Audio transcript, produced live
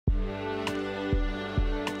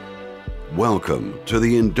Welcome to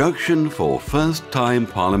the Induction for First-Time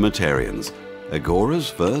Parliamentarians, AGORA's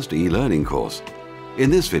first e-learning course. In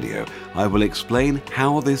this video, I will explain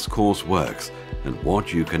how this course works and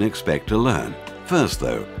what you can expect to learn. First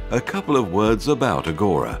though, a couple of words about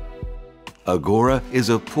AGORA. AGORA is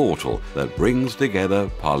a portal that brings together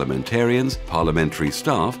parliamentarians, parliamentary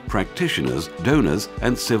staff, practitioners, donors,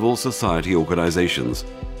 and civil society organizations.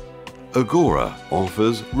 AGORA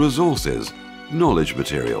offers resources, knowledge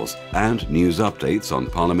materials, and news updates on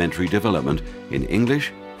parliamentary development in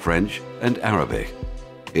English, French, and Arabic.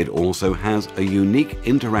 It also has a unique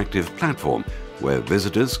interactive platform where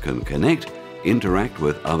visitors can connect, interact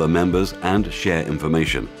with other members, and share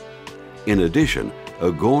information. In addition,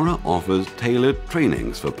 AGORA offers tailored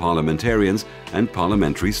trainings for parliamentarians and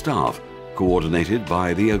parliamentary staff, coordinated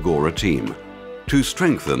by the AGORA team. To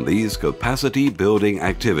strengthen these capacity-building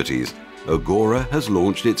activities, AGORA has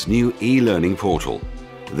launched its new e-learning portal.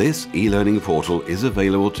 This e-learning portal is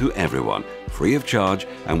available to everyone, free of charge,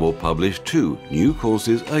 and will publish 2 new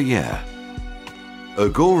courses a year.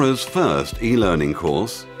 AGORA's first e-learning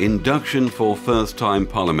course, Induction for First-Time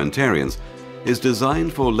Parliamentarians, is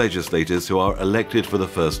designed for legislators who are elected for the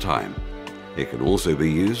first time. It can also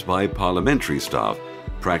be used by parliamentary staff,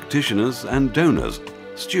 practitioners and donors,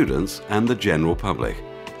 students, and the general public.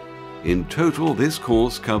 In total, this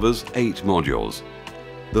course covers 8 modules.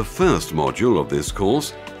 The first module of this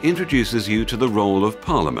course introduces you to the role of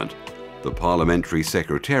Parliament, the Parliamentary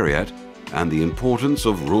Secretariat, and the importance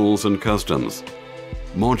of rules and customs.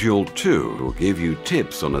 Module 2 will give you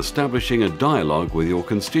tips on establishing a dialogue with your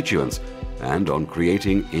constituents and on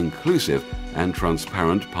creating inclusive and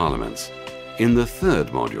transparent parliaments. In the third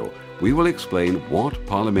module, we will explain what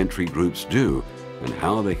parliamentary groups do and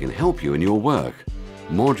how they can help you in your work.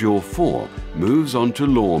 Module 4 moves on to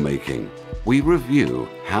lawmaking. We review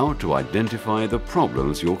how to identify the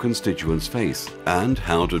problems your constituents face and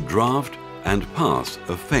how to draft and pass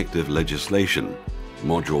effective legislation.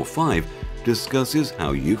 Module 5 discusses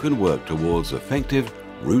how you can work towards effective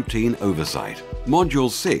routine oversight.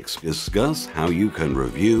 Module 6 discusses how you can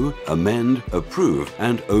review, amend, approve,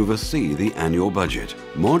 and oversee the annual budget.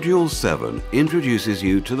 Module 7 introduces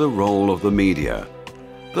you to the role of the media.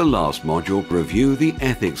 The last module reviews the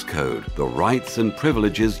ethics code, the rights and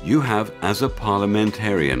privileges you have as a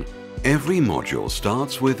parliamentarian. Every module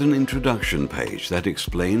starts with an introduction page that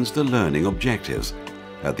explains the learning objectives.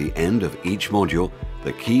 At the end of each module,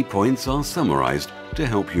 the key points are summarized to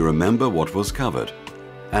help you remember what was covered.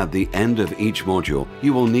 At the end of each module,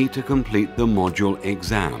 you will need to complete the module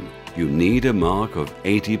exam. You need a mark of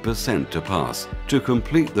 80% to pass. To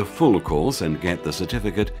complete the full course and get the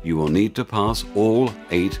certificate, you will need to pass all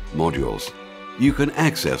 8 modules. You can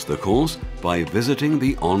access the course by visiting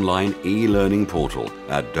the online e-learning portal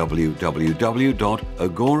at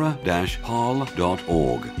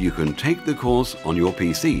www.agora-parl.org. You can take the course on your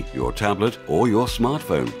PC, your tablet, or your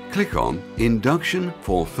smartphone. Click on Induction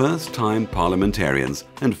for First-Time Parliamentarians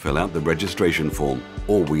and fill out the registration form.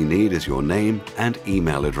 All we need is your name and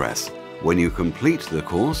email address. When you complete the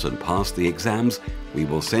course and pass the exams, we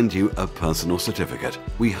will send you a personal certificate.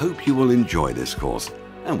 We hope you will enjoy this course,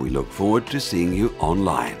 and we look forward to seeing you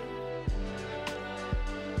online.